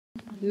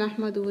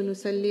नहमदु व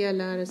नुसल्ली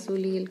अला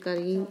रसूलिल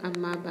करीम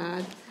अम्मा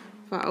बाद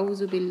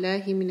फ़अऊज़ु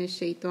बिल्लाहि मिनश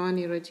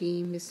शैतानिर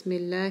रजीम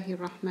बिस्मिल्लाहिर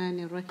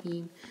रहमानिर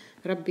रहीम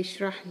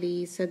रब्बिश्रह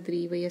ली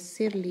सदरी व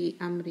यस्सिर ली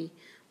अमरी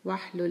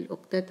वहलुल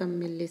उक़दतम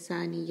मिन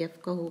लिसानी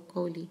यफ़क़हू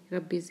क़ौली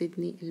रब्बि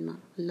ज़िदनी इल्मा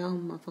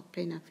अल्लाहुम्मा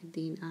फ़क़्हिना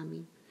फ़िद्दीन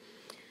आमीन।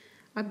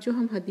 अब जो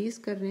हम हदीस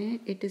कर रहे हैं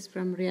it is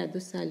from रियादु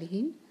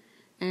सालिहीन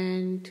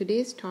and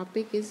today's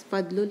topic is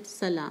फ़द्लुल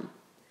सलाम।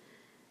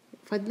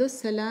 फ़द्लुल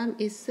सलाम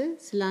इस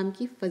सलाम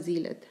की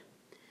फ़जीलत,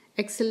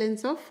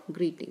 एक्सेलेंस ऑफ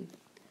ग्रीटिंग।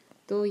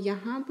 तो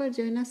यहाँ पर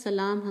जो है ना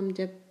सलाम हम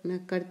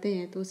जब करते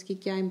हैं तो उसकी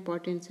क्या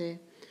इम्पोर्टेंस है,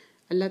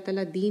 अल्लाह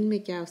ताला दीन में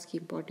क्या उसकी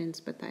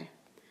इम्पोर्टेंस बताए।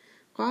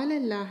 क़ाल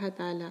अल्लाह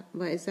ताला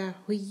व इज़ा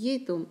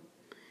हुय्यितुम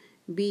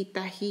बि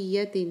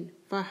तहिय्यतिन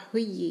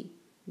फ़हुय्यि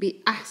बि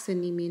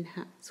अहसनि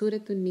मिन्हा,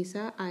 सूरत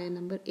निसा आया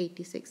number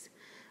 86।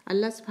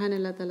 Allah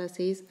subhanahu wa ta'ala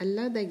says,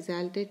 Allah the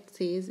exalted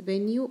says,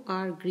 when you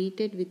are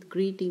greeted with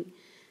greeting,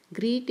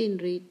 greet in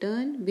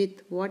return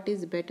with what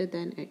is better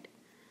than it।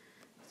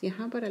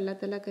 यहाँ पर अल्लाह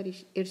ताला का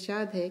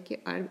इरशाद है कि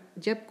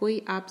जब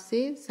कोई आपसे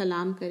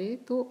सलाम करे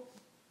तो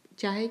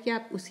चाहे कि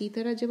आप उसी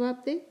तरह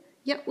जवाब दें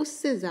या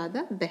उससे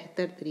ज़्यादा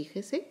बेहतर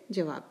तरीके से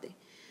जवाब दें।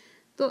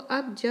 तो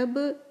अब जब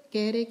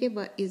कह रहे कि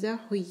वइज़ा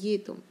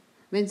हुय्यितुम,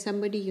 व्हेन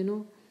समबडी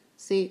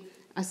से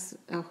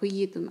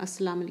हुय्यितुम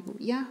अस्सलाम वालेकुम,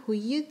 या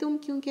हुय्यितुम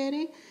क्यों कह रहे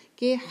हैं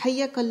कि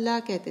हय्यकल्ला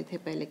कहते थे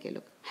पहले के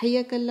लोग।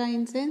 हय्यकल्ला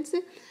इन सेंस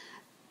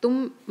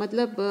तुम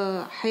मतलब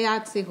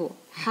हयात से हो,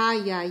 हा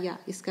या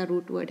इसका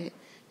रूट वर्ड है।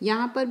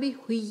 यहाँ पर भी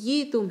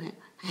हुय्यितुम है,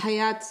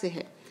 हयात से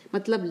है,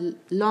 मतलब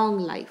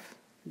long life.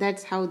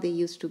 That's how they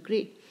used to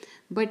greet.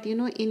 But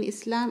in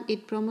Islam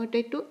it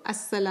promoted to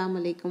अस्सलाम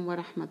वालेकुम व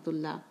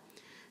रहमतुल्लाह।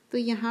 तो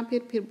यहाँ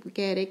फिर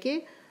कह रहे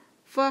कि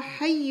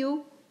फ़हय्यु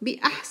बि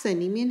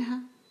अहसनि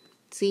मिन्हा,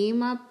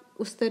 सेम आप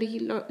उस तरह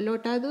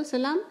लौटा दो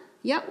सलाम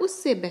या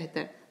उससे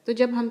बेहतर। तो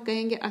जब हम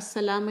कहेंगे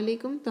अस्सलाम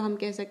वालेकुम तो हम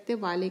कह सकते हैं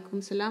वालेकुम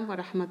सलाम व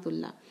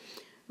रहमतुल्लाह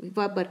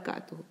व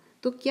बरकातुहू।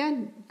 तो क्या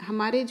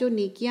हमारे जो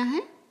नेकियां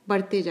हैं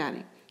बढ़ते जा रहे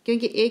हैं,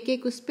 क्योंकि एक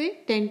एक उस पे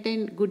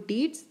 10 गुड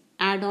डीड्स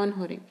ऐड ऑन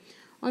हो रहे हैं।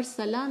 और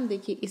सलाम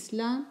देखिए,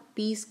 इस्लाम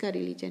पीस का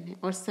रिलीजन है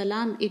और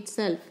सलाम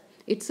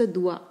इटसेल्फ इट्स अ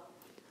दुआ।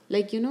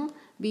 लाइक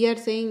वी आर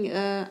सेइंग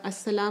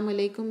अस्सलाम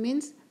वालेकुम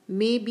means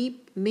may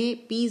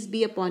piece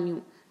B upon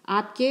you,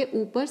 आपके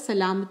ऊपर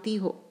सलामती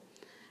हो।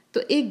 तो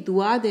एक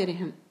दुआ दे रहे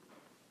हैं हम।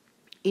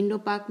 इंडो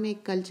पाक में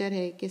एक कल्चर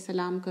है कि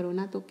सलाम करो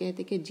ना तो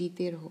कहते कि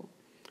जीते रहो।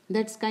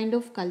 That's kind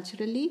of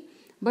culturally,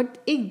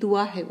 but एक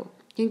दुआ है वो,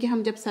 क्योंकि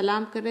हम जब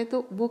सलाम कर रहे हैं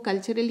तो वो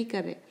कल्चरली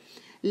कर रहे हैं,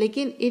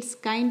 लेकिन इट्स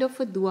काइंड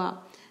ऑफ अ दुआ।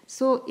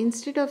 So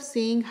instead of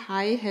saying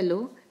hi hello,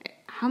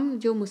 हम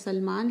जो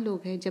मुसलमान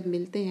लोग हैं जब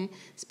मिलते हैं,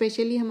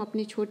 स्पेशली हम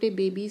अपने छोटे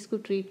बेबीज़ को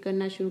ट्रीट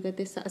करना शुरू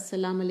करते हैं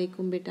अस्सलाम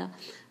वालेकुम बेटा।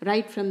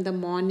 Right from the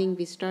morning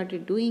we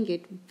started doing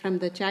it from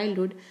the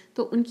childhood.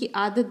 तो उनकी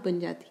आदत बन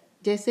जाती,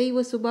 जैसे ही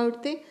वो सुबह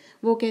उठते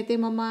वो कहते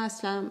मम्मा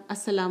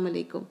अस्सलाम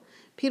वालेकुम।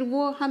 फिर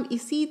वो हम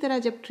इसी तरह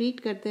जब ट्रीट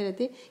करते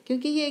रहते,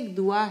 क्योंकि ये एक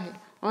दुआ है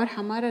और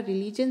हमारा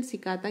रिलीजन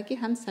सिखाता कि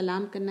हम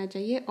सलाम करना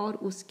चाहिए और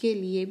उसके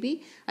लिए भी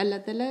अल्लाह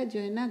ताला जो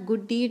है ना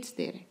गुड डीड्स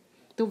दे रहे हैं।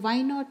 तो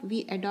वाई नॉट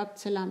वी अडॉप्ट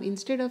सलाम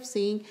इंस्टेड ऑफ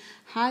सेइंग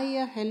हाय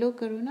या हेलो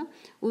करो ना।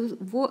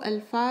 वो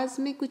अल्फाज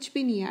में कुछ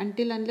भी नहीं है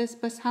अनटिल अनलेस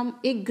बस हम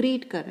एक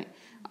ग्रीट कर रहे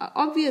हैं।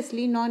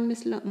 ऑब्वियसली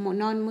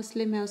नॉन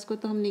मुस्लिम है उसको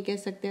तो हम नहीं कह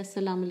सकते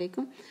अस्सलाम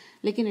वालेकुम,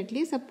 लेकिन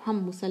एटलीस्ट अब हम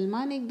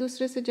मुसलमान एक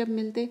दूसरे से जब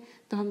मिलते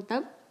तो हम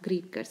तब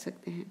ग्रीट कर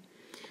सकते हैं।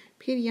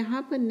 फिर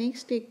यहाँ पर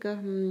नेक्स्ट एक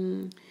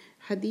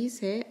हदीस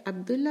है,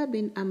 अब्दुल्ला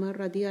बिन अमर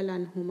रदियल्लाहु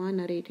अन्हुमा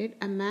narrated,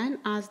 a man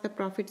asked the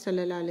profit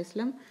सल्लल्लाहु अलैहि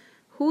वसल्लम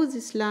हुज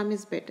इस्लाम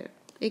इज़ बेटर।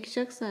 एक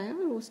शख्स आया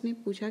और उसने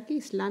पूछा कि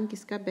इस्लाम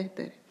किसका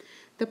बेहतर है।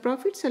 द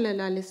प्रॉफिट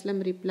सल्लल्लाहु अलैहि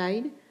वसल्लम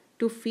रिप्लाइड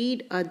टू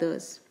फीड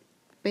अदर्स।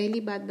 पहली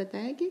बात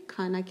बताया कि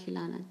खाना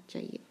खिलाना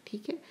चाहिए,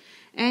 ठीक है।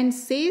 एंड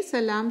से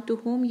सलाम to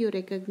home you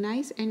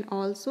recognise and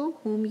also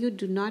home you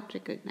do not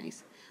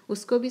recognise.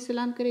 उसको भी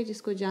सलाम करें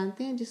जिसको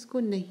जानते हैं, जिसको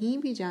नहीं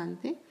भी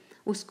जानते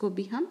उसको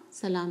भी हम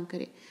सलाम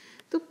करें।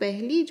 तो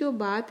पहली जो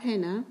बात है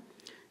ना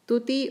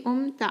तुती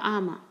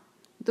तामा,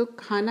 तो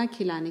खाना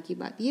खिलाने की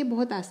बात, ये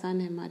बहुत आसान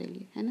है हमारे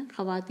लिए, है ना।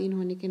 ख़वातीन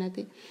होने के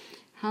नाते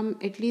हम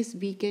एटलीस्ट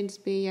वीकेंड्स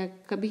पे या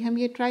कभी हम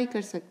ये ट्राई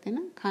कर सकते हैं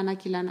ना, खाना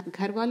खिलाना।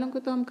 घर वालों को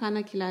तो हम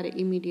खाना खिला रहे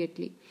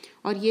इमीडिएटली,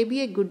 और ये भी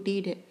एक गुड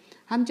डीड है।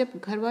 हम जब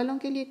घर वालों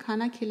के लिए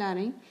खाना खिला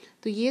रहे हैं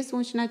तो ये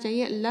सोचना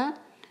चाहिए अल्लाह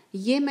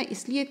ये मैं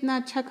इसलिए इतना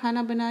अच्छा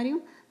खाना बना रही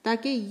हूँ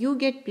ताकि you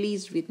get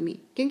pleased with me,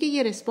 क्योंकि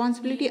ये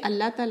रिस्पॉन्सिबिलिटी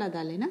अल्लाह ताला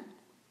डाले ना।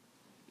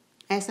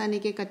 ऐसा नहीं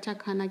कि कच्चा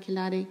खाना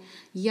खिला रहे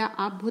या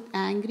आप बहुत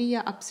एंग्री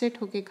या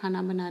अपसेट होके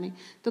खाना बना रहे।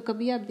 तो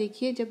कभी आप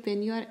देखिए जब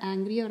व्हेन यू आर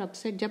एंग्री और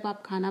अपसेट जब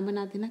आप खाना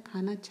बनाते ना,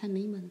 खाना अच्छा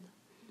नहीं बनता,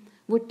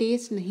 वो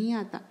टेस्ट नहीं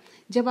आता।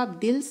 जब आप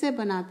दिल से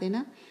बनाते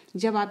ना,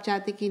 जब आप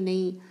चाहते कि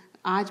नहीं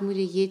आज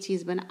मुझे ये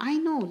चीज़ बना, I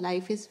know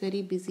life is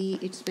very busy,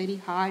 it's very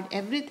hard,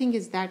 everything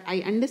is that,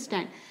 I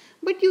understand,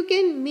 but you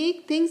can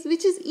make things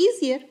which is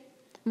easier.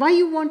 Why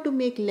you want to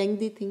make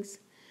lengthy things?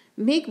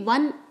 Make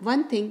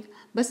one thing,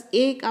 बस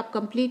एक आप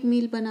complete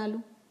मील बना लो,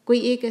 कोई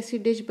एक ऐसी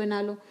dish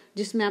बना लो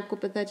जिसमें आपको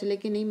पता चले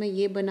कि नहीं मैं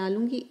ये बना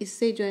लूँगी,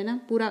 इससे जो है ना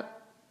पूरा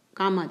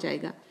काम आ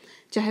जाएगा,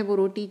 चाहे वो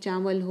रोटी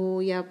चावल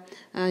हो या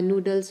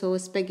नूडल्स हो,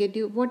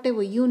 spaghetti, what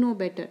ever, you know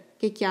better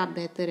कि क्या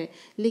बेहतर है।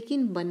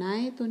 लेकिन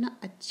बनाए तो ना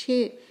अच्छे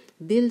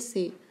दिल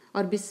से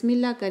और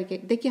बिस्मिल्लाह करके।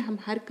 देखिए हम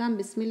हर काम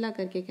बिस्मिल्लाह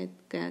करके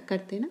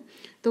करते ना,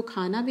 तो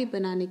खाना भी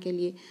बनाने के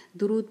लिए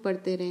दुरूद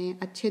पढ़ते रहें,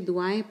 अच्छे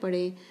दुआएं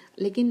पढ़ें,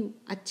 लेकिन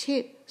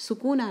अच्छे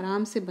सुकून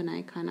आराम से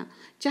बनाएं खाना,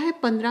 चाहे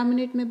 15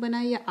 मिनट में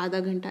बनाएं या आधा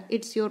घंटा,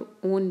 it's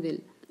your own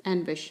will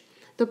and wish.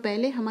 तो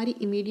पहले हमारी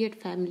इमीडिएट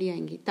फैमिली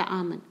आएंगी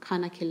ताआमन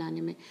खाना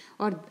खिलाने में,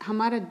 और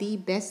हमारा दी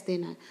बेस्ट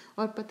देना है।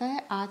 और पता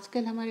है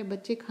आजकल हमारे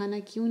बच्चे खाना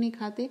क्यों नहीं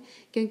खाते?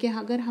 क्योंकि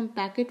अगर हम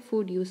पैकेट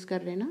फूड यूज़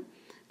कर रहे हैं ना,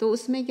 तो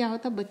उसमें क्या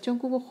होता, बच्चों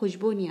को वो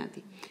खुशबू नहीं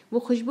आती। वो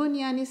खुशबू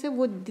नहीं आने से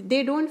वो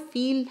they don't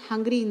feel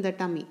hungry in the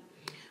tummy.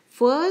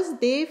 First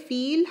they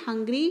feel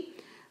hungry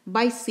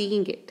by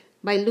seeing it,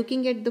 by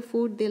looking at the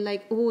food, they're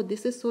like, oh,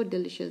 this is so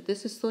delicious,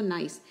 this is so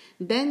nice.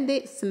 Then they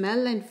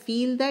smell and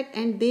feel that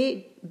and they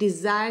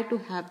desire to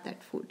have that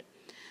food.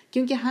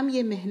 क्योंकि हम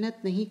ये मेहनत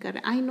नहीं कर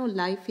रहे। I know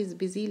life is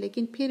busy,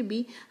 लेकिन फिर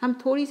भी हम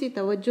थोड़ी सी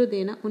तवज्जो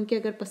देना, उनके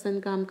अगर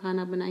पसंद का हम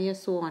खाना बनाए या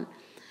सो ऑन,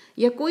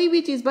 या कोई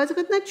भी चीज़ बस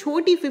कितना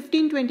छोटी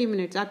 15-20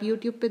 मिनट्स। आप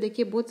यूट्यूब पे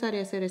देखिए, बहुत सारे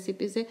ऐसे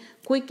रेसिपीज है,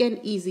 quick and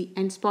easy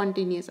and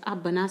spontaneous,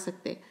 आप बना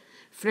सकते हैं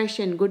fresh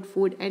and good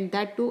food, and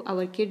that to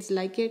our kids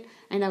like it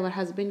and our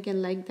husband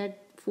can like that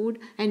food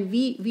and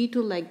we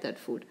too like that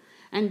food,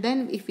 and then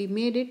if we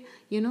made it,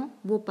 you know,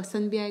 वो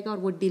पसंद भी आएगा और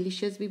वो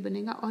delicious भी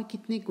बनेगा, और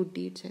कितने गुड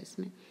डीड्स है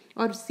इसमें।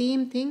 और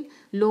सेम थिंग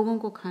लोगों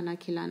को खाना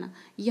खिलाना,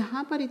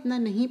 यहाँ पर इतना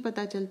नहीं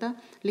पता चलता,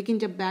 लेकिन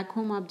जब बैक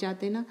होम आप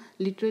जाते ना,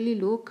 लिटरली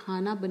लोग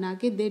खाना बना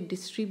के दे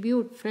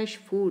distribute fresh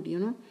food, you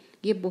know,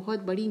 ये बहुत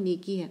बड़ी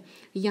नेकी है।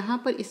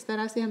 यहाँ पर इस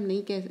तरह से हम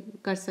नहीं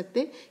कर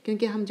सकते,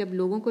 क्योंकि हम जब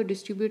लोगों को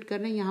डिस्ट्रीब्यूट कर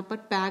रहे हैं, यहाँ पर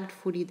पैक्ड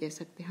फूड ही दे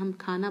सकते, हम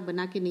खाना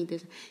बना के नहीं दे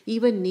सकते,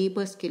 इवन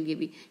नेबर्स के लिए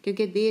भी,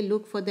 क्योंकि they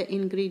look for the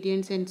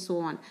ingredients and so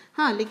on.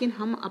 हाँ, लेकिन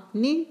हम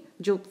अपने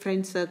जो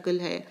फ्रेंड सर्कल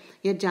है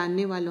या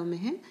जानने वालों में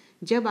है,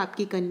 जब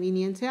आपकी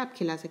कन्वीनियंस है आप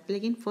खिला सकते,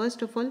 लेकिन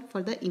first of all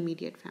for the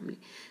immediate family.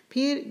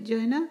 फिर जो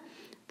है ना,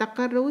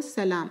 तकर्रुस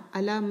सलाम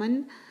अला मन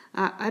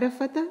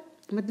अरफता,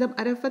 मतलब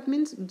अरफत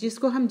मीन्स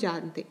जिसको हम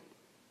जानते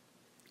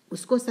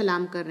उसको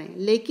सलाम कर रहे हैं,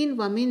 लेकिन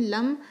वमिन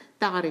लम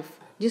तारिफ,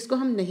 जिसको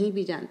हम नहीं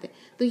भी जानते।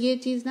 तो ये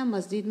चीज़ ना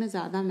मस्जिद में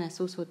ज़्यादा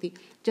महसूस होती।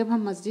 जब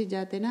हम मस्जिद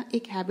जाते ना,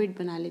 एक हैबिट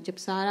बना ले, जब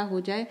सारा हो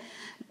जाए,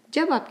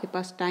 जब आपके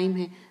पास टाइम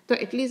है, तो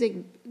एटलीस्ट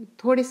एक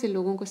थोड़े से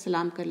लोगों को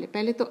सलाम कर ले।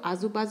 पहले तो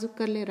आजू बाजू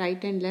कर ले,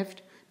 राइट एंड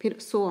लेफ्ट, फिर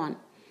सो ऑन।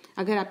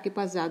 अगर आपके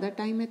पास ज़्यादा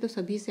टाइम है तो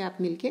सभी से आप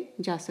मिलके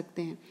जा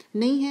सकते हैं,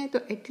 नहीं है तो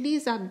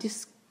एटलीस्ट आप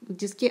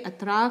जिसके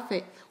अतराफ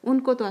है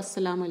उनको तो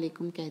अस्सलाम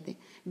वालेकुम कह दें।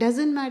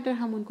 डजेंट मैटर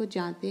हम उनको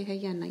जानते हैं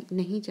या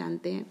नहीं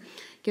जानते हैं,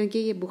 क्योंकि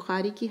ये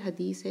बुखारी की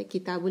हदीस है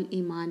किताबुल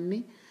ईमान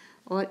में,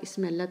 और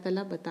इसमें अल्लाह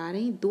ताला बता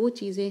रहे हैं 2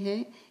 चीज़ें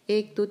हैं।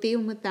 एक तो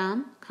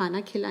तेउमताम,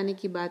 खाना खिलाने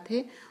की बात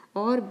है,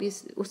 और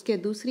उसके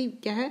दूसरी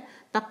क्या है,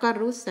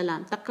 तकर्रुस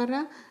सलाम।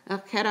 तकर्रा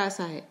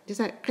खैरासा है,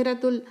 जैसा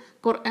क़िरातुल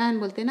कुरान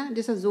बोलते हैं ना,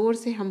 जैसा ज़ोर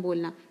से हम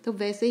बोलना, तो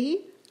वैसे ही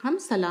हम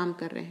सलाम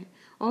कर रहे हैं।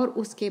 और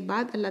उसके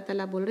बाद अल्लाह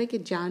ताला बोल रहे हैं कि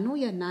जानो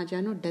या ना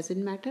जानो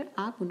डजेंट मैटर,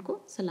 आप उनको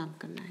सलाम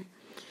करना है।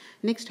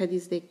 नेक्स्ट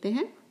हदीस देखते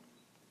हैं।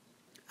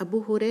 अबू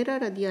हुरैरा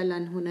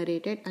रदियल्लाहु अन्हु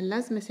नरेटेड,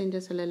 अल्लाह's messenger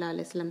सल्लल्लाहु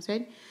अलैहि वसल्लम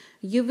said,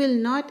 you will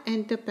not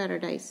enter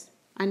paradise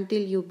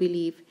until you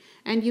believe,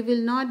 and you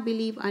will not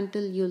believe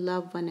until you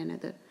love one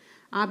another.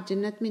 आप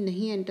जन्नत में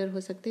नहीं एंटर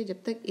हो सकते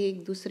जब तक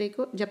एक दूसरे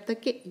को, जब तक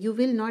कि you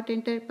will not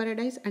enter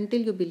paradise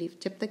until you believe,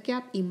 जब तक कि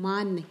आप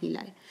ईमान नहीं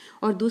लाए।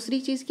 और दूसरी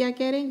चीज़ क्या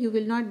कह रहे हैं, you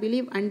will not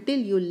believe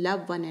until you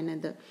love one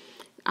another,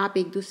 आप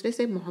एक दूसरे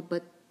से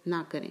मोहब्बत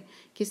ना करें।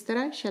 किस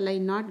तरह, शैल आई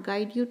not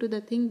guide you to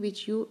the thing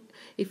which you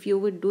if you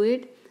would do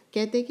it,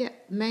 कहते कि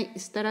मैं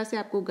इस तरह से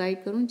आपको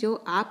गाइड करूं जो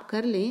आप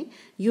कर लें,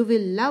 you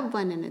will love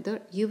one another,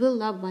 you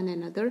will love one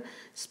another,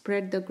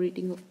 spread the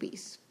greeting of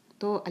peace.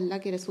 तो अल्लाह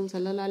के रसूल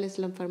सल्लल्लाहु अलैहि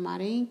वसल्लम फरमा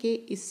रहे हैं कि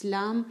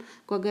इस्लाम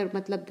को अगर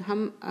मतलब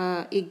हम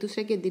एक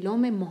दूसरे के दिलों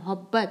में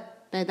मोहब्बत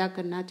पैदा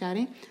करना चाह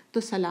रहे हैं,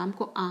 तो सलाम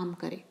को आम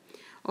करें,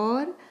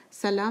 और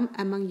सलाम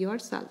among your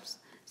selves.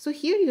 So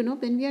here, you know,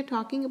 when we are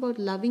talking about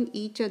loving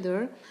each other,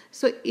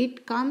 so it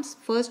comes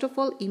first of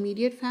all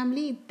immediate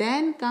family,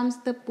 then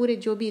comes the पूरे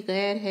जो भी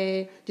गैर है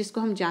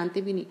जिसको हम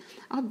जानते भी नहीं।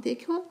 आप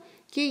देखो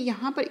कि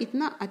यहाँ पर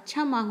इतना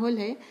अच्छा माहौल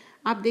है।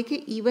 आप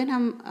देखिए इवन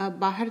हम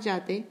बाहर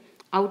जाते,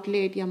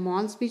 आउटलेट या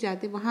मॉल्स भी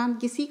जाते, वहाँ हम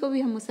किसी को भी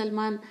हम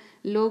मुसलमान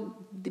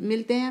लोग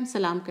मिलते हैं, हम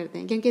सलाम करते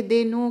हैं, क्योंकि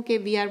दे नो कि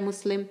वी आर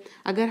मुस्लिम।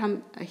 अगर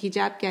हम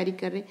हिजाब कैरी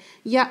कर रहे हैं,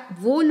 या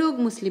वो लोग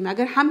मुस्लिम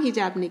अगर हम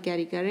हिजाब नहीं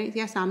कैरी कर रहे हैं,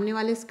 या सामने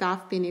वाले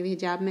स्कार्फ पहने हुए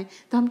हिजाब में,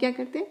 तो हम क्या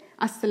करते हैं,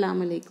 अस्सलाम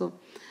वालेकुम।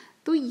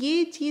 तो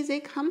ये चीज़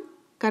एक हम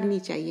करनी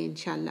चाहिए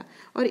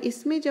इंशाल्लाह। और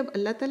इसमें जब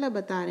अल्लाह ताला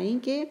बता रहे हैं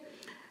कि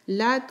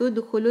ला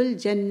तुदखुलुल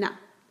जन्ना,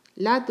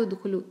 ला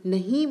तुदखुलु,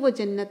 नहीं वो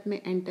जन्नत में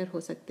एंटर हो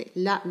सकते,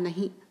 ला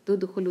नहीं,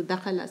 तुदखुलु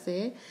दखला से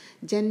है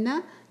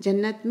जन्ना,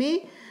 जन्नत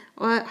में,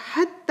 और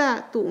हत्ता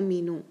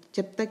तुमीनु,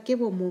 जब तक कि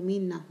वो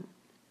मोमिन ना हो।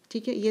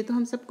 ठीक है, ये तो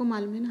हम सबको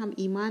मालूम है ना, हम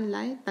ईमान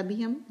लाए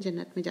तभी हम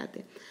जन्नत में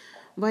जाते।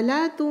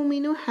 वला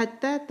तुमीनु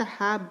हत्ता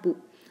तहाब्बु,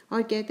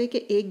 और कहते हैं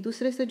कि एक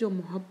दूसरे से जो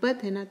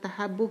मोहब्बत है ना,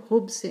 तहब्बु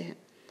हुब से है।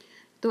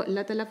 तो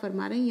अल्लाह ताला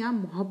फरमा रहे हैं यहाँ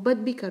मोहब्बत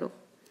भी करो।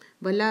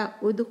 वला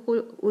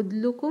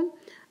उदलुकुम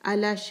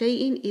अला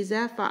शैइन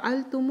इज़ा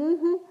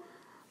फ़अलतुमूहु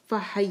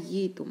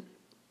फ़हय्यितुम।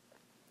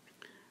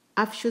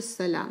 अफ़शुस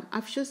सलाम।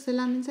 अफ़शुस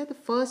सलाम मीन्स है तो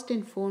फर्स्ट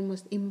एंड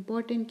फॉरमोस्ट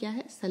इम्पॉर्टेंट क्या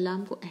है,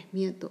 सलाम को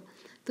अहमियत दो।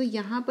 तो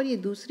यहाँ पर ये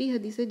दूसरी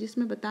हदीस है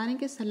जिसमें बता रहे हैं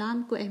कि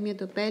सलाम को अहमियत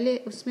दो। पहले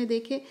उसमें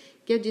देखे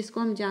कि जिसको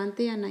हम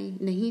जानते या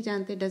नहीं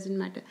जानते डजेंट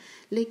मैटर,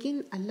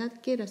 लेकिन अल्लाह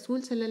के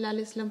रसूल सल्लल्लाहु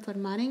अलैहि वसल्लम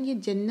फरमा रहे हैं ये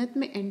जन्नत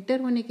में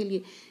एंटर होने के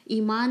लिए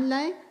ईमान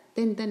लाए,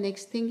 then the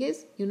next thing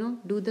is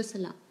do the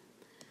सलाम।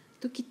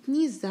 तो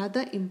कितनी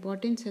ज़्यादा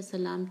इम्पोर्टेंस है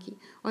सलाम की,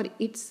 और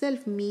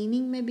इट्सेल्फ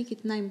मीनिंग में भी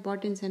कितना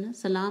इम्पोर्टेंस है ना।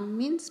 सलाम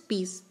मीन्स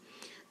पीस।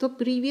 तो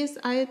प्रीवियस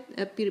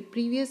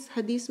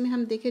हदीस में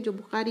हम देखें जो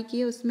बुखारी की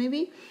है उसमें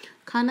भी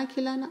खाना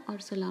खिलाना और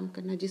सलाम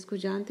करना, जिसको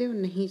जानते और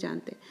नहीं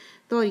जानते।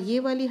 तो और ये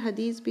वाली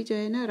हदीस भी जो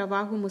है ना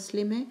रवाहु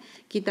मुस्लिम है,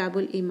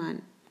 किताबुल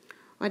ईमान।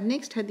 और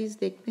नेक्स्ट हदीस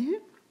देखते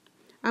हैं।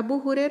 अबू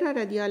हुरैरा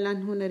रदियल्लाहु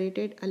अन्हु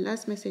narrated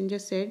अल्लाह's messenger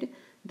said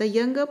the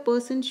younger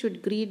person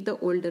should greet the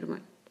older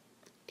one.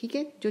 ठीक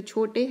है, जो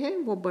छोटे हैं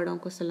वो बड़ों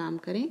को सलाम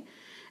करें।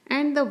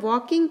 And the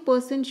walking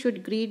person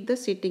should greet the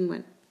sitting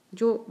one.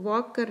 जो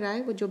वॉक कर रहा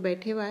है, वो जो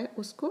बैठे हुआ है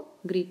उसको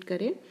ग्रीट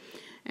करे।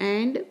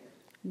 And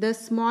the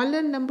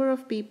smaller number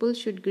of people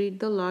should greet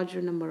the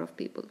larger number of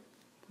people.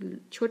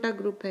 छोटा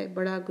ग्रुप है,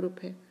 बड़ा ग्रुप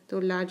है,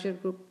 तो larger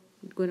group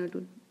gonna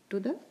to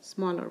the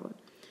smaller one.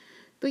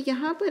 तो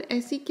यहाँ पर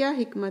ऐसी क्या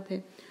हिकमत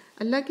है,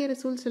 अल्लाह के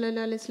रसूल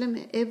सल्लल्लाहु अलैहि वसल्लम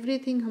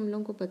एवरीथिंग हम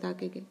लोगों को बता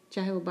के गए,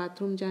 चाहे वो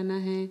बाथरूम जाना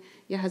है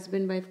या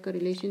हस्बैंड वाइफ का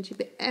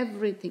रिलेशनशिप है,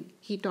 everything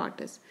he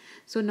taught us.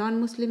 So non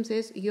Muslim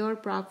says your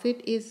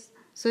profit is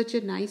such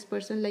a nice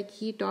person, like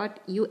he taught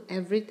you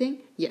everything.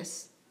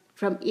 Yes,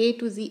 from A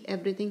to Z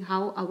everything,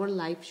 how our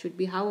life should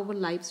be, how our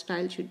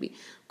lifestyle should be.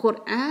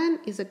 Quran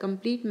is a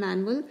complete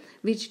manual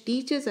which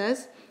teaches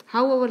us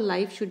how our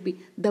life should be.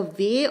 The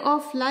way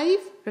of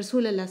life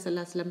Rasulullah sallallahu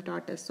alaihi wasallam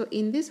taught us. So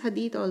in this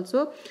hadith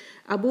also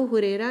Abu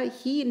Huraira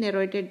he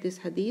narrated this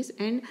hadith,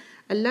 and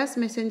Allah's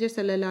messenger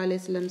sallallahu alaihi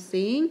wasallam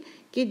saying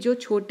कि जो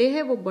छोटे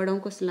हैं वो बड़ों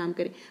को सलाम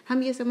करें।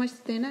 हम ये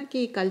समझते हैं ना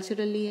कि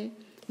कल्चरली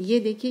है, ये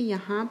देखिए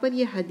यहाँ पर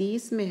ये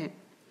हदीस में है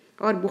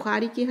और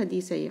बुखारी की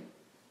हदीस है ये,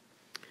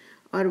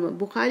 और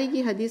बुखारी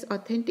की हदीस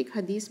ऑथेंटिक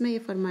हदीस में ये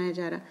फरमाया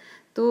जा रहा।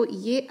 तो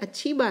ये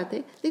अच्छी बात है।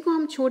 देखो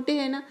हम छोटे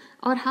हैं ना,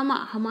 और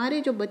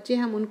हमारे जो बच्चे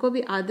हैं हम उनको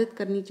भी आदत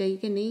करनी चाहिए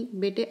कि नहीं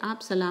बेटे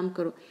आप सलाम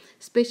करो।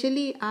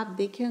 स्पेशली आप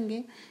देखे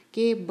होंगे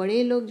कि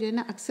बड़े लोग जो है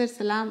ना अक्सर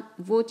सलाम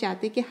वो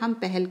चाहते कि हम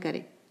पहल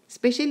करें,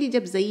 स्पेशली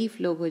जब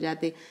ज़ईफ़ लोग हो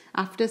जाते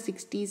आफ्टर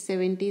 60s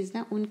 70s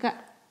ना, उनका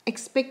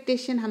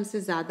एक्सपेक्टेशन हमसे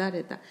ज़्यादा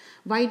रहता।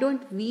 वाई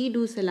डोंट वी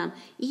डू सलाम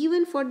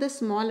even for the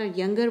smaller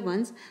younger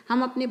once.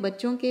 हम अपने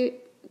बच्चों के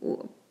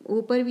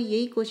ऊपर भी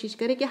यही कोशिश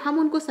करें कि हम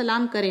उनको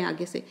सलाम करें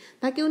आगे से,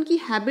 ताकि उनकी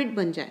हैबिट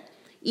बन जाए।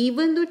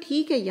 इवन तो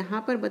ठीक है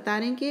यहाँ पर बता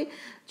रहे हैं कि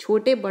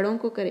छोटे बड़ों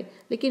को करें,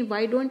 लेकिन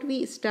why don't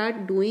we start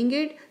doing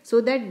it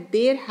so that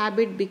there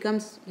habit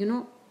becomes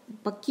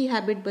पक्की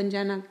हैबिट बन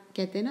जाना,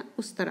 कहते हैं ना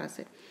उस तरह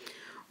से।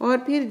 और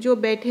फिर जो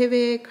बैठे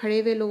हुए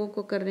खड़े हुए लोगों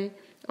को कर रहे हैं,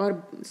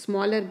 और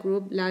स्मॉलर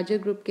ग्रुप लार्जर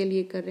ग्रुप के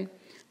लिए कर रहे हैं।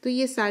 तो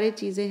ये सारे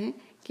चीज़ें हैं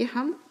कि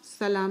हम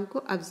सलाम को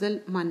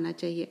अफजल मानना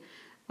चाहिए।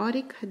 और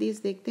एक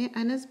हदीस देखते हैं।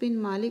 अनस बिन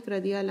मालिक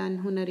रदियल्लाहु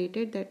अन्हु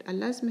नरेटेड दैट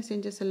अल्लाह's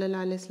मैसेंजर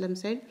सल्लल्लाहु अलैहि वसल्लम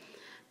said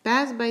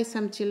pass bye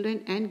some children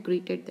and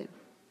greeted them.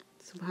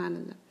 सुभान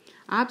अल्लाह।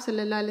 आप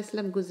सल्लल्लाहु अलैहि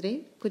वसल्लम गुजरे,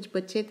 कुछ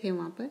बच्चे थे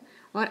वहाँ पर,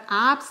 और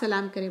आप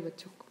सलाम करें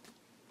बच्चों को।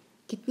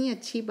 कितनी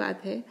अच्छी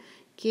बात है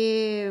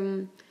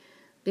कि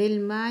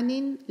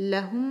गिलमानिन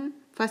लहुम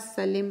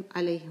फस्सलिम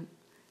अलैहिम।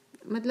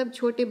 मतलब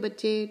छोटे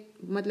बच्चे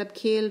मतलब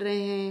खेल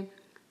रहे हैं,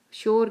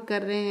 शोर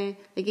कर रहे हैं,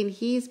 लेकिन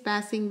he is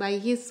passing by,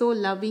 he is so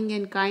loving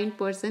and kind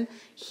person,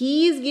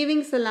 he is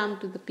giving सलाम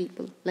to the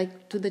people, like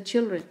to the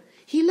children.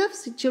 He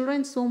loves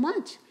children so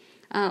much.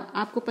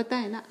 आपको पता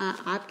है ना,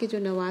 आपके जो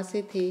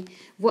नवासे थे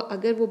वो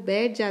अगर वो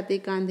बैठ जाते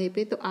कांधे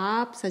पे तो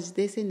आप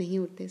सजदे से नहीं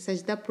उठते,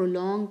 सजदा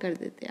प्रोलॉन्ग कर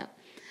देते आप।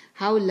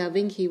 How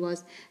loving he was.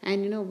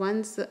 And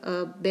once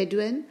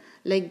Bedouin,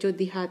 like जो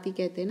देहाती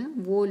कहते हैं ना,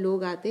 वो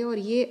लोग आते और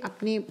ये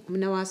अपने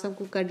नवासों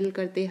को कडल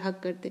करते, हक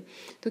करते,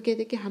 तो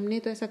कहते कि हमने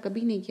तो ऐसा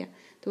कभी नहीं किया।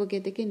 तो वो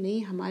कहते कि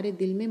नहीं, हमारे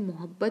दिल में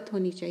मोहब्बत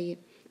होनी चाहिए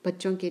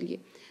बच्चों के लिए।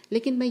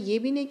 लेकिन मैं ये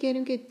भी नहीं कह रही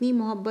हूँ कि इतनी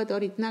मोहब्बत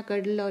और इतना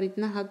कडल और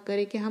इतना हक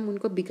करे कि हम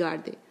उनको बिगाड़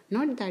दें,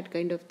 not that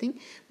kind of thing,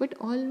 but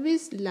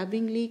always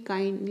lovingly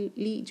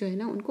kindly जो है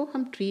ना उनको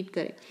हम ट्रीट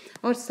करें।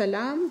 और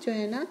सलाम जो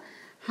है ना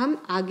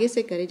हम आगे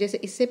से करें, जैसे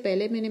इससे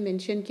पहले मैंने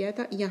मेंशन किया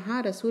था,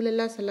 यहाँ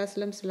रसूलुल्लाह सल्लल्लाहु अलैहि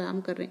वसल्लम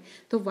सलाम कर रहे हैं,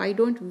 तो why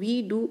don't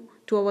we do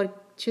to our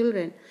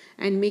children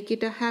and make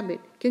it a habit,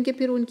 क्योंकि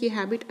फिर उनकी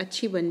हैबिट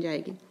अच्छी बन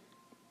जाएगी।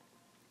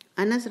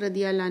 अनस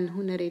रदियल्लाहु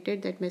अन्हु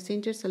नरेटेड दैट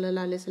मैसेंजर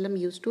सल्लल्लाहु अलैहि वसल्लम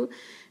used to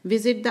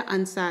visit the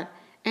Ansar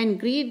and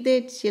greet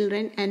their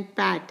children and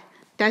PAT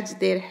touch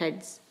their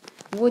heads.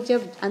 वो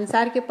जब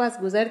अंसार के पास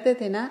गुजरते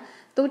थे ना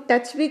तो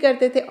टच भी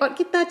करते थे, और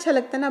कितना अच्छा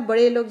लगता है ना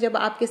बड़े लोग जब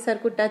आपके सर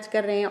को टच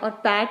कर रहे हैं और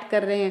पैट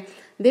कर रहे हैं,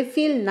 दे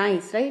फील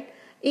नाइस, राइट।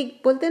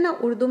 एक बोलते हैं ना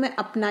उर्दू में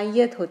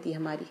अपनाइयत होती है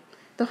हमारी,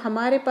 तो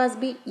हमारे पास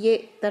भी ये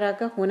तरह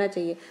का होना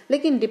चाहिए,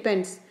 लेकिन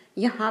डिपेंड्स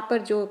यहाँ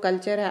पर जो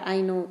कल्चर है।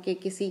 आई नो कि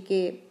किसी के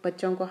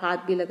बच्चों को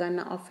हाथ भी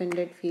लगाना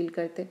ऑफेंडेड फील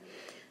करते,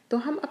 तो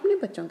हम अपने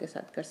बच्चों के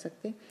साथ कर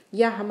सकते,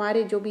 या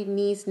हमारे जो भी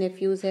नीस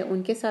नेफ्यूज़ हैं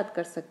उनके साथ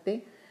कर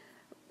सकते।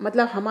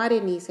 मतलब हमारे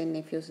नीस एंड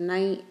नेफ्यूज़, ना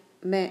ही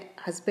मैं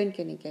हस्बैंड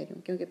के नहीं कह रही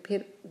हूँ, क्योंकि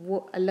फिर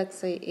वो अलग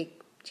से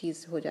एक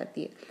चीज़ हो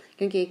जाती है।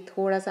 क्योंकि एक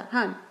थोड़ा सा,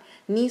 हाँ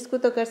नीस को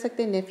तो कर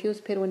सकते,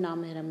 नेफ्यूज़ फिर वो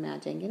नामहरम में आ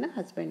जाएंगे ना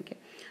हस्बैंड के।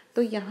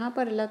 तो यहाँ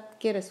पर अल्लाह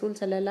के रसूल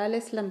सल्लल्लाहु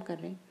अलैहि वसल्लम कर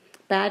रहे हैं,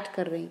 पैट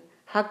कर रहे हैं,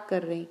 हक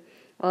कर रहे हैं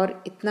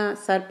और इतना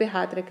सर पे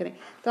हाथ रख रहे हैं।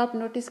 तो आप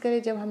नोटिस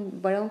करें, जब हम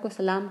बड़ों को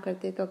सलाम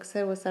करते तो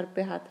अक्सर वो सर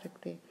पे हाथ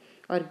रखते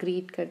और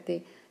ग्रीट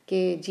करते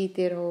कि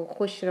जीते रहो,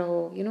 खुश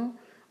रहो, you know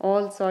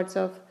all sorts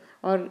of,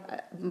 और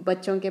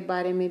बच्चों के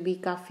बारे में भी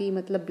काफ़ी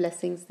मतलब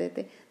ब्लेसिंग्स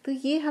देते। तो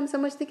ये हम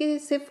समझते कि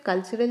सिर्फ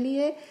कल्चरली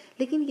है,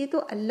 लेकिन ये तो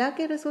अल्लाह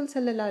के रसूल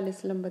सल्लल्लाहु अलैहि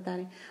वसल्लम बता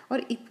रहे हैं।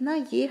 और इतना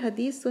ये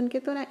हदीस सुन के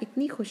तो ना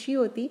इतनी खुशी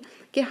होती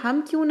कि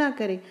हम क्यों ना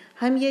करें,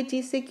 हम ये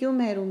चीज़ से क्यों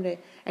महरूम रहे,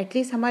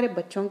 एटलीस्ट हमारे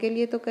बच्चों के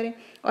लिए तो करें।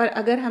 और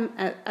अगर हम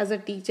एज अ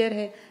टीचर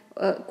है,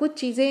 कुछ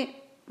चीज़ें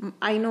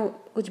आई नो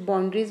कुछ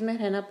बाउंड्रीज में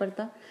रहना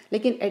पड़ता,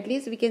 लेकिन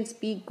at least we can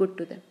speak good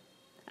to them.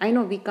 I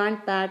know we can't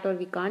PAT और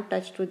we can't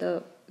touch to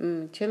the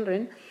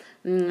children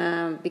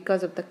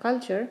because of the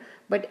culture,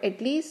 but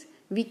at least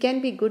we can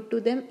be good to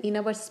them in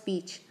our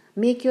speech.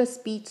 Make your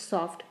speech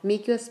soft,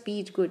 make your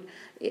speech good.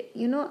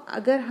 You know,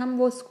 अगर हम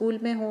वो school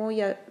में हो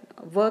या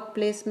work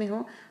place में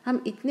हो,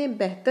 हम इतने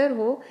बेहतर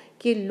हो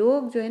कि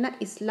लोग जो है ना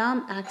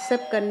इस्लाम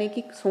एक्सेप्ट करने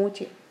की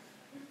सोचे,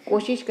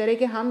 कोशिश करें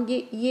कि हम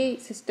ये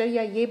सिस्टर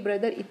या ये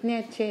ब्रदर इतने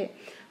अच्छे हैं,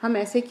 हम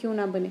ऐसे क्यों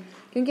ना बने।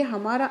 क्योंकि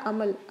हमारा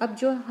अमल, अब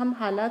जो हम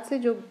हालात से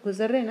जो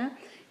गुजर रहे हैं ना,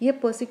 ये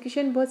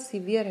परसिक्यूशन बहुत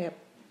सीवियर है,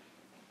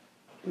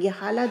 ये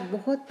हालात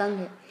बहुत तंग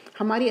है,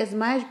 हमारी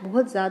आजमाइश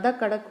बहुत ज़्यादा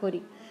कड़क हो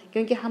रही,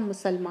 क्योंकि हम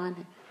मुसलमान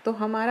हैं। तो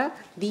हमारा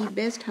दी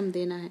बेस्ट हम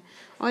देना है।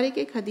 और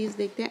एक हदीस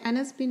देखते हैं।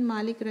 अनस बिन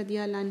मालिक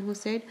रदियल्लाहु अन्हु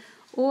सेड,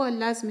 ओ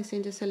अल्लाह's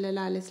मैसेंजर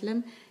सल्लल्लाहु अलैहि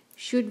वसल्लम,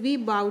 शुड वी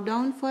बाउ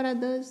डाउन फॉर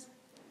अदर्स।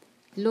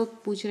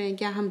 लोग पूछ रहे हैं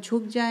क्या हम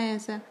झुक जाएं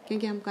ऐसा,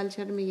 क्योंकि हम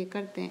कल्चर में ये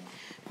करते हैं,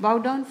 बाउ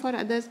डाउन फॉर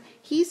अदर्स।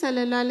 ही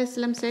सल्लल्लाहु अलैहि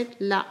वसल्लम said,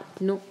 La,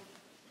 no,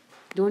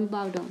 don't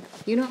bow down.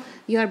 You know,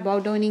 you are bow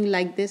downing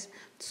like this.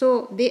 So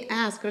they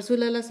asked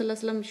Rasulullah sallallahu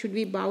alaihi wasallam, should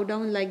we bow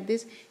down like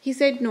this? He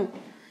said no.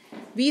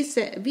 We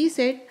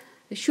said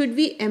should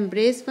we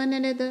embrace one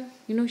another?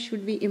 You know,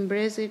 should we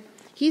embrace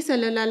it? He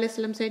sallallahu alaihi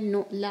wasallam said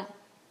no, la,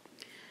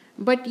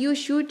 but you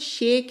should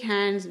shake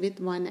hands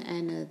with one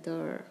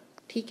another.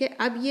 ठीक है।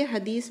 अब ये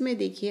हदीस में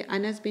देखिए,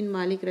 अनस बिन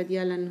मालिक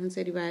रदियल्लाहु अन्हु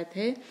से रिवायत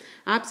है,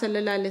 आप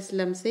सल्लल्लाहु अलैहि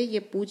वसल्लम से ये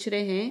पूछ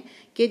रहे हैं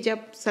कि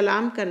जब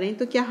सलाम कर रहे हैं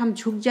तो क्या हम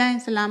झुक जाएं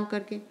सलाम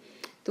करके।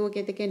 तो वो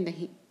कहते कि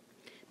नहीं।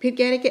 फिर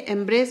कह रहे कि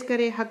एम्ब्रेस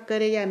करे, हक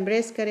करे या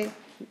एम्ब्रेस करे।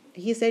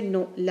 He said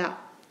no, La,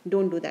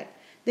 don't do that.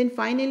 Then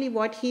finally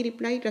what he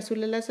replied,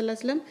 रसूलुल्लाह सल्लल्लाहु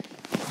अलैहि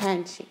वसल्लम,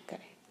 हैंड शेक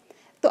करें।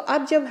 तो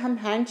अब जब हम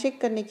हैंड शेक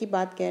करने की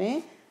बात कह रहे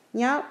हैं,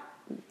 या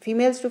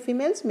females to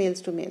females,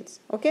 mails to mails,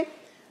 okay,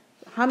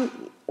 हम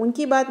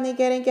उनकी बात नहीं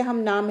कह रहे हैं कि हम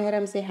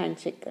नामहरम से हैंड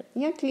शेक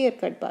करें। यह क्लियर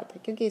कट बात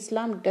है, क्योंकि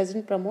इस्लाम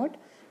doesn't promote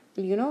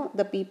you know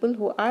the people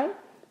who are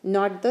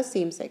not the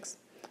same sex.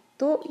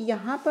 तो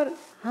यहाँ पर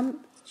हम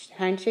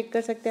हैंडशेक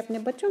कर सकते हैं, अपने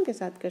बच्चों के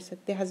साथ कर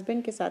सकते हैं,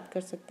 हस्बैंड के साथ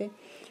कर सकते हैं,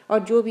 और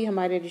जो भी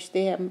हमारे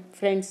रिश्ते हैं,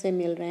 फ्रेंड्स से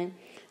मिल रहे हैं।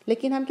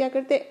 लेकिन हम क्या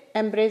करते,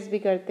 एम्ब्रेस भी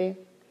करते,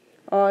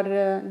 और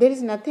there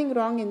is nothing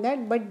wrong in that.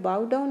 But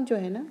बाउ डाउन जो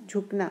है ना,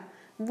 झुकना,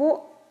 वो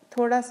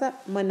थोड़ा सा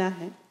मना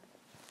है।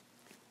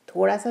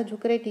 थोड़ा सा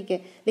झुक रहे ठीक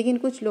है, लेकिन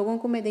कुछ लोगों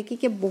को मैं देखी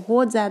कि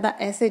बहुत ज़्यादा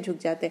ऐसे झुक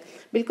जाते हैं,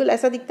 बिल्कुल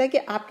ऐसा दिखता है कि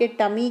आपके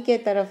टमी के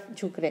तरफ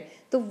झुक रहे,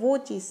 तो वो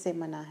चीज़ से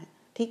मना है।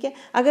 ठीक है,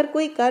 अगर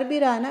कोई कर भी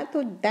रहा ना,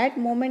 तो दैट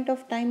मोमेंट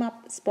ऑफ टाइम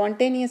आप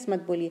स्पॉन्टेनियस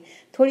मत बोलिए,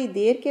 थोड़ी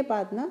देर के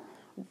बाद ना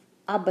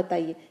आप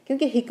बताइए,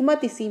 क्योंकि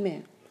हिकमत इसी में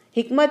है।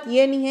 हिकमत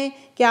ये नहीं है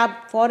कि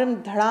आप फौरन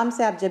धड़ाम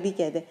से आप जब ही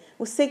कह दें,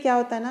 उससे क्या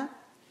होता है ना,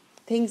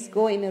 things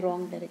go in a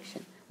wrong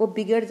direction, वो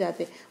बिगड़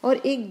जाते। और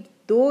एक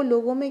दो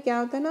लोगों में क्या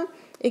होता है ना,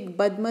 एक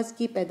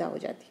बदमज़गी पैदा हो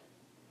जाती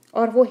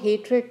और वो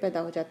हेट्रेट पैदा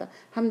हो जाता।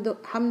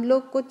 हम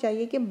लोग को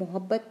चाहिए कि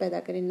मोहब्बत पैदा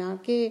करें, ना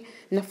कि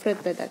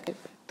नफ़रत पैदा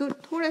करें। तो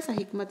थोड़ा सा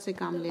हिकमत से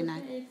काम लेना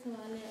है। एक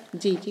सवाल है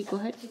जी जी, को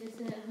है।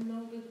 जैसे हम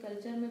लोगों के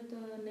कल्चर में तो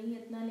नहीं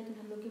इतना, लेकिन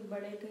हम लोग के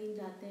बड़े कहीं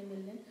जाते हैं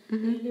मिलने,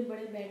 यूजुअली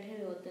बड़े बैठे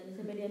रहे होते हैं।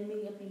 जैसे मेरी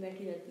अम्मी अपनी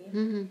बैठी रहती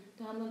है,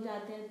 तो हम लोग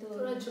जाते हैं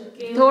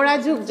तो थोड़ा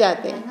झुक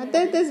जाते हैं,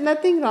 देयर इज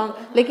नथिंग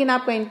रॉन्ग। लेकिन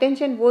आपका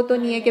इंटेंशन वो तो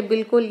नहीं है कि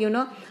बिल्कुल you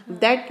know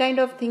that kind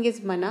of thing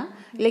is मना।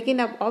 लेकिन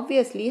अब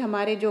ऑब्वियसली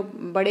हमारे जो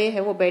बड़े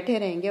हैं वो बैठे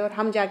रहेंगे और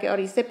हम जाके, और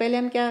इससे पहले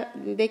हम क्या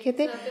देखे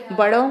थे,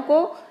 बड़ों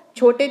को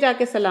छोटे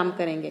जाके सलाम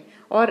करेंगे,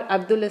 और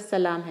अब्दुल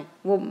सलाम है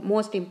वो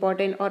मोस्ट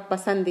इम्पॉर्टेंट और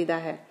पसंदीदा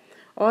है।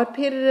 और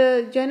फिर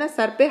जो है ना,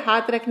 सर पे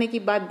हाथ रखने की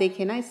बात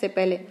देखे ना, इससे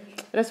पहले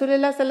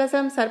रसूलुल्लाह सल्लल्लाहु अलैहि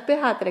वसल्लम सर पे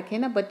हाथ रखे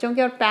ना बच्चों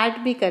के, और पैट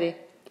भी करे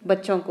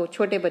बच्चों को,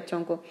 छोटे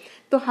बच्चों को।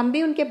 तो हम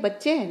भी उनके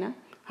बच्चे हैं ना,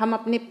 हम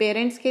अपने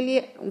पेरेंट्स के लिए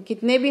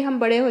कितने भी हम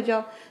बड़े हो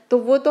जाओ, तो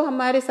वो तो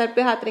हमारे सर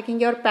पे हाथ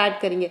रखेंगे और पैट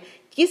करेंगे।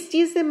 किस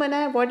चीज़ से मना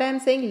है? What I am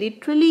saying,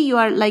 literally you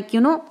are like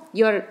you know,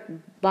 you are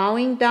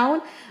बाउइंग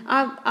down.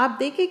 आप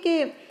देखें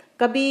कि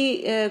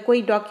कभी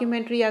कोई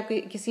डॉक्यूमेंट्री या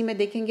किसी में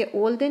देखेंगे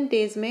ओल्डन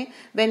डेज में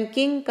व्हेन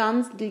किंग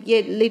कम्स,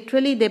 ये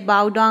लिटरली दे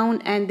बाउ down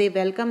and they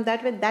welcome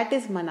that way, that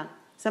is मना।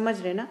 समझ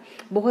रहे ना,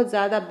 बहुत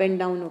ज्यादा बेंड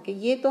डाउन होके।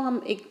 ये तो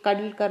हम एक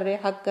कडल कर रहे,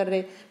 हक कर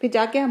रहे, फिर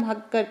जाके हम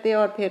हक करते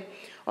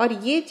और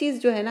ये चीज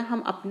जो है ना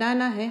हम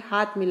अपनाना है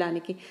हाथ मिलाने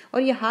की।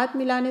 और ये हाथ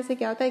मिलाने से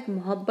क्या होता है, एक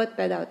मोहब्बत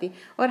पैदा होती है।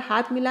 और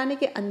हाथ मिलाने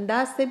के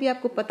अंदाज से भी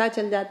आपको पता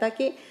चल जाता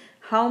कि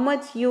how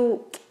much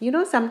you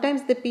know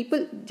sometimes the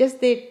people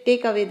just they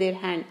take away their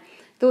hand,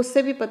 तो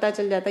उससे भी पता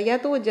चल जाता या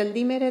तो वो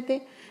जल्दी में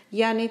रहते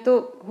या नहीं तो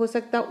हो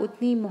सकता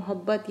उतनी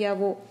मोहब्बत या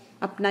वो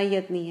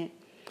अपनायत नहीं है।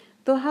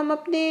 तो हम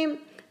अपने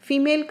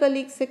फीमेल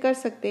कलीग से कर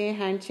सकते हैं,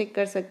 हैंडशेक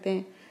कर सकते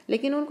हैं,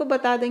 लेकिन उनको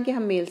बता दें कि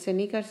हम मेल से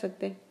नहीं कर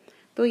सकते।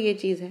 तो ये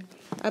चीज़ है।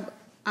 अब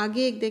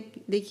आगे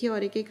एक देखिए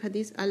और एक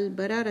हदीस। अल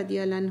बरा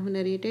रदियल्लाहु अन्हु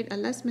नरेटेड,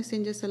 अल्लाह's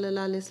messenger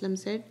सल्लल्लाहु अलैहि वसल्लम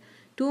said,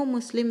 two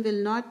Muslim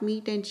will not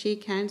meet and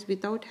shake hands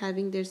without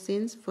having their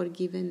sins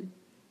forgiven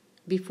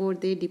before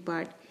they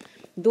depart.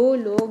 दो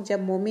लोग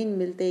जब मोमिन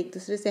मिलते एक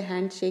दूसरे से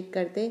हैंड शेक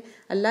करते,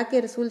 अल्लाह के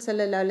रसूल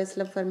सल्लल्लाहु अलैहि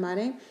वसल्लम फरमा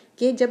रहे हैं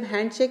कि जब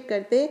हैंड शेक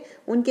करते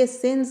उनके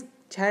सिंस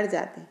झड़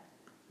जाते,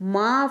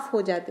 माफ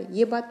हो जाते।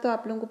 ये बात तो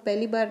आप लोगों को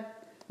पहली बार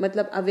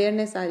मतलब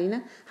अवेयरनेस आ रही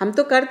ना। हम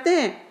तो करते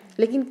हैं,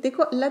 लेकिन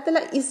देखो अल्लाह ताला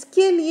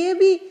इसके लिए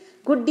भी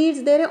गुड डीड्स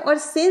दे रहे हैं और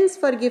सिंस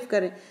फॉरगिव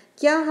कर रहे हैं।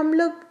 क्या हम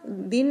लोग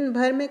दिन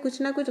भर में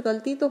कुछ ना कुछ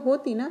गलती तो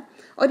होती ना,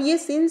 और ये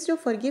सिंस जो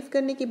फॉरगिव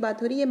करने की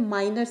बात हो रही है ये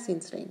माइनर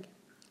सिंस रहेंगे,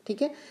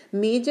 ठीक है।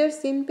 मेजर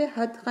सिन पे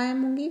हद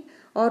कायम होंगी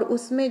और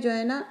उसमें जो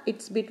है ना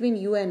इट्स बिटवीन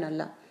यू एंड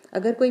अल्लाह।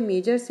 अगर कोई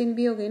मेजर सिन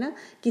भी हो गई ना,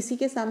 किसी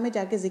के सामने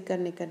जाके जिक्र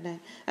नहीं करना है।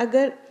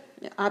 अगर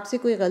आपसे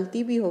कोई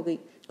गलती भी हो गई,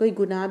 कोई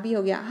गुनाह भी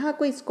हो गया, हाँ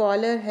कोई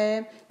स्कॉलर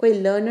है, कोई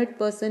लर्नड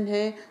पर्सन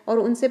है, और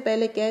उनसे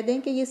पहले कह दें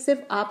कि ये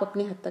सिर्फ आप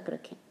अपने हद तक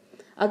रखें।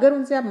 अगर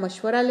उनसे आप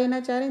मशवरा लेना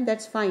चाह रहे हैं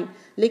दैट्स फाइन,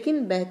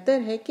 लेकिन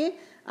बेहतर है कि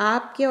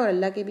आपके और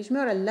अल्लाह के बीच में,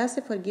 और अल्लाह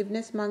से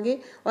फॉरगिवनेस मांगे।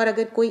 और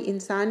अगर कोई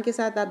इंसान के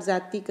साथ आप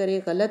ज्यादती करे,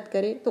 गलत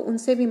करे, तो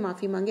उनसे भी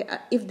माफ़ी मांगे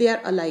इफ़ दे आर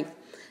अलाइव।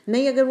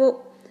 नहीं, अगर वो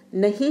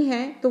नहीं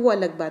है तो वो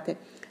अलग बात है।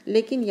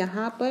 लेकिन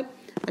यहाँ पर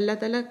अल्लाह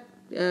ताला,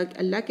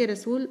 अल्लाह के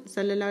रसूल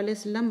सल्लल्लाहु अलैहि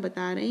वसल्लम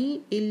बता रहे हैं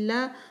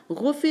इल्ला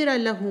गुफिर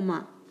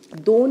लहुमा,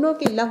 दोनों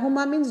के,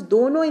 लहुमा मीन्स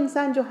दोनों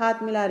इंसान जो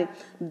हाथ मिला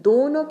रहे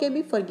दोनों के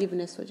भी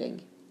फॉरगिवनेस हो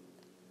जाएंगे।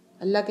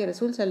 अल्लाह के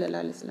रसूल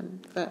सल्लल्लाहु अलैहि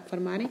वसल्लम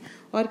फरमा रहे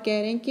और कह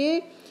रहे हैं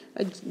कि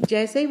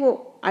जैसे ही वो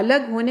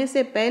अलग होने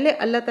से पहले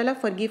अल्लाह ताला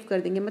फॉरगिव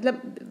कर देंगे।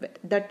 मतलब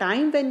the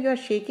time when you are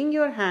shaking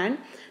your hand,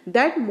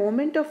 that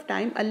moment of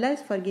time Allah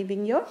is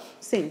forgiving your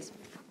sins.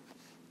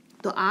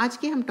 तो आज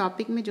के हम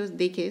टॉपिक में जो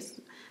देखे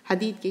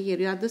हदीथ के, ये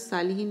रियादुस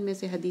सालिहीन में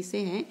से हदीसें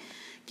हैं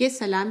कि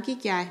सलाम की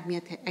क्या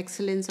अहमियत है,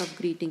 एक्सलेंस ऑफ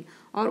ग्रीटिंग।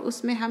 और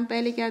उसमें हम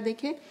पहले क्या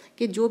देखें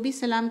कि जो भी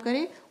सलाम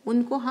करे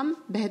उनको हम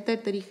बेहतर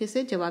तरीके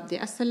से जवाब दें।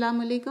 अस्सलाम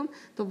वालेकुम,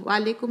 तो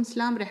वालेकुम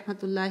सलाम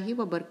रहमतुल्लाहि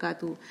व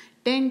बरकातहू।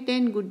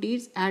 10 गुड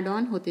डीड्स ऐड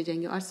ऑन होते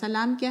जाएंगे। और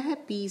सलाम क्या है,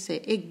 पीस है,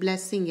 एक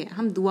ब्लेसिंग है,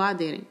 हम दुआ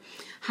दे रहे हैं।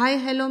 हाय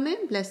हेलो में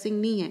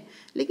ब्लेसिंग नहीं है,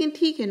 लेकिन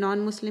ठीक है, नॉन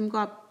मुस्लिम को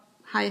आप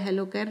हाय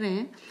हेलो कर रहे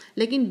हैं,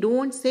 लेकिन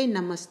डोंट से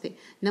नमस्ते।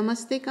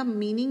 नमस्ते का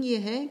मीनिंग ये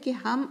है कि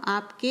हम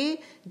आपके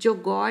जो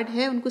गॉड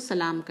है उनको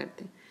सलाम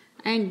करते हैं,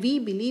 and we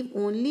believe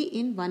only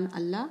in one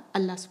अल्लाह,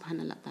 अल्लाह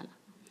सुब्हानहू व तआला।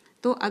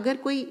 तो अगर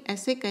कोई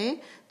ऐसे कहे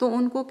तो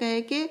उनको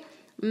कहे कि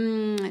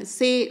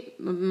से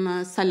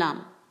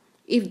सलाम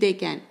if they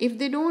can, if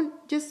they don't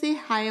just say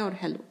हाय और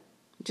hello,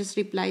 just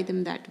reply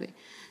them that way.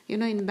 You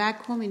know, in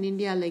back home in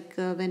India, like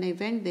when I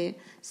went there,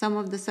 some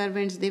of the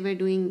servants, they were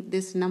doing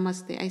this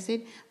namaste. I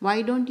said, why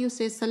don't you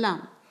say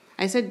salam?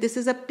 I said, this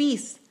is a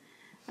peace.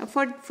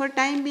 For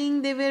time being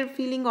they were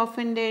feeling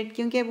offended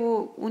क्योंकि वो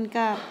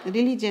उनका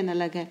religion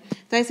अलग है।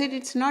 तो I said,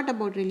 it's not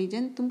about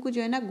religion, तुमको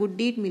जो है ना गुड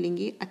डीड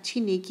मिलेंगी,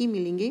 अच्छी नेकी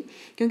मिलेंगी,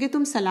 क्योंकि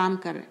तुम सलाम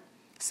कर रहे।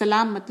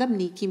 सलाम मतलब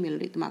नेकी मिल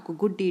रही, तुमको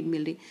गुड डीड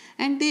मिल रही।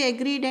 And they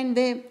agreed and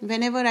they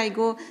whenever I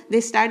go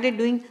they started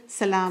doing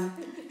salam.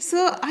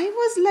 So I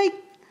was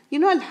like, you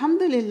know,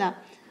 alhamdulillah,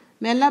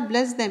 may Allah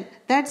bless them.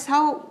 That's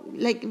how,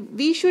 like,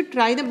 we should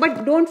try them,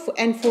 but don't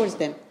enforce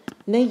them.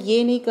 नहीं,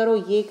 ये नहीं करो,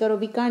 ये करो।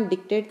 We can't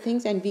dictate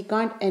things and we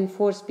can't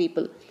enforce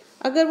people.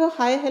 अगर वो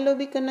hi hello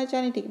भी करना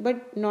चाहें ठीक,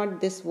 but not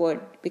this word,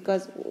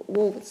 because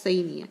वो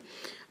सही नहीं है।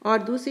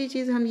 और दूसरी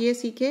चीज़ हम ये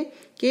सीखे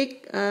कि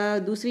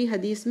दूसरी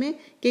हदीस में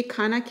कि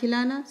खाना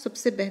खिलाना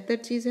सबसे बेहतर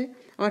चीज़ है,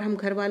 और हम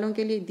घर वालों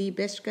के लिए दी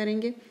बेस्ट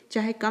करेंगे,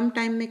 चाहे कम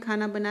टाइम में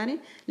खाना बना रहे,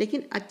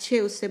 लेकिन अच्छे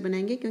उससे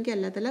बनाएंगे, क्योंकि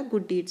अल्लाह ताला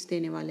गुड डीड्स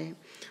देने वाले हैं।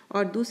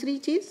 और दूसरी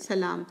चीज़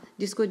सलाम,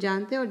 जिसको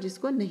जानते और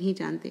जिसको नहीं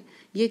जानते,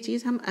 ये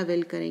चीज़ हम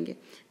अवेल करेंगे।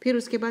 फिर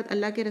उसके बाद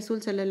अल्लाह के रसूल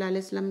सल्लल्लाहु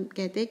अलैहि वसल्लम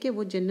कहते हैं कि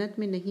वो जन्नत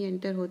में नहीं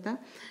एंटर होता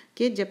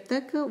कि जब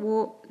तक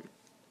वो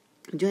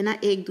जो है ना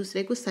एक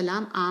दूसरे को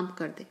सलाम आम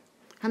कर दे।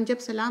 हम जब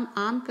सलाम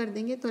आम कर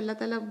देंगे तो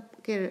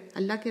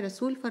अल्लाह के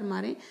रसूल फरमा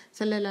रहे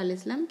सल्लल्लाहु अलैहि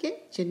वसल्लम के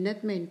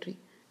जन्नत में एंट्री।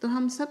 तो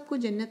हम सबको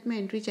जन्नत में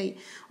एंट्री चाहिए।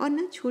 और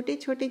ना छोटे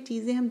छोटे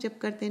चीज़ें हम जब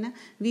करते हैं ना,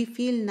 वी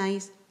फील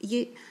नाइस।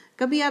 ये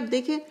कभी आप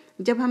देखें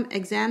जब हम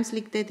एग्ज़ाम्स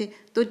लिखते थे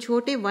तो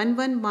छोटे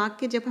 1 मार्क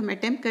के जब हम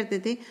अटेम्प्ट करते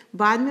थे,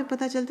 बाद में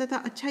पता चलता था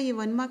अच्छा ये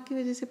 1 मार्क की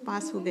वजह से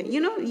पास हो गए.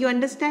 You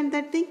understand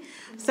that thing.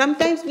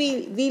 Sometimes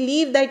we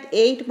leave that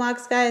 8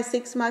 marks का है,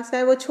 6 मार्क्स का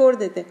है, वो छोड़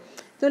देते.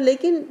 तो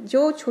लेकिन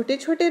जो छोटे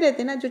छोटे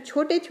रहते ना, जो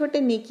छोटे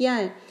छोटे नेकियां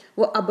हैं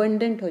वो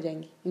अबंडेंट हो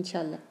जाएंगी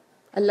इंशाल्लाह.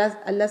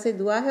 अल्लाह से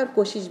दुआ है और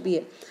कोशिश भी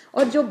है.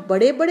 और जो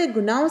बड़े बड़े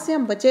गुनाहों से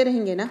हम बचे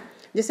रहेंगे ना,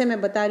 जैसे मैं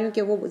बता रही हूँ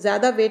कि वो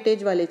ज़्यादा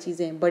वेटेज वाले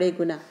चीज़ें हैं, बड़े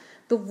गुनाह,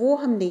 तो वो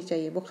हम नहीं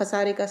चाहिए. वो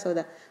खसारे का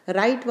सौदा.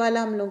 राइट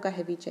वाला हम लोगों का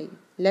हैवी चाहिए,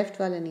 लेफ्ट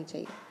वाला नहीं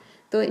चाहिए.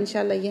 तो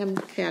इंशाल्लाह ये हम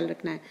ख्याल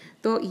रखना है.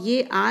 तो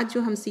ये आज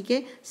जो हम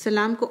सीखे,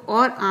 सलाम को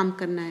और आम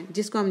करना है,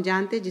 जिसको हम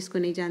जानते जिसको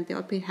नहीं जानते.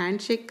 और फिर हैंड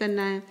शेक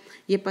करना है,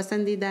 ये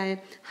पसंदीदा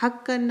है.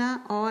 हक करना,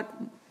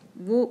 और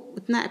वो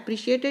उतना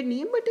अप्रिशिएटेड नहीं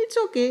है, बट इट्स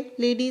ओके.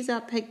 लेडीज़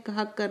आप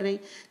हक कर रही,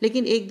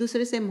 लेकिन एक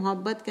दूसरे से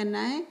मोहब्बत करना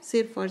है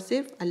सिर्फ और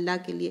सिर्फ अल्लाह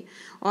के लिए.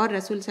 और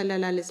रसूल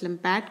सल्लल्लाहु अलैहि वसल्लम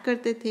पैट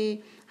करते थे,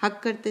 हक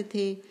करते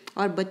थे.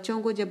 और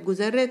बच्चों को जब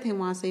गुजर रहे थे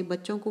वहाँ से,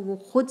 बच्चों को वो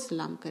खुद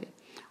सलाम करें.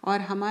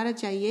 और हमारा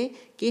चाहिए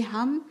कि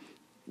हम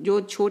जो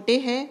छोटे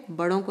हैं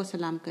बड़ों को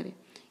सलाम करें.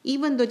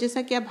 इवन दो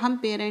जैसा कि अब हम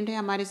पेरेंट हैं,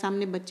 हमारे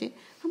सामने बच्चे,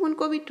 हम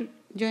उनको भी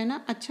जो है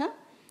ना अच्छा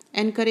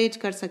एनकरेज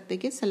कर सकते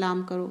कि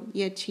सलाम करो,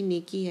 ये अच्छी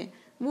नेकी है.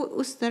 वो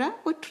उस तरह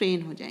वो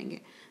ट्रेन हो जाएंगे.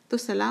 तो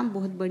सलाम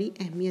बहुत बड़ी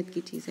अहमियत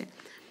की चीज़ है.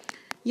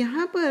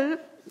 यहाँ पर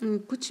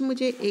कुछ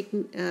मुझे एक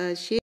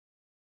शेर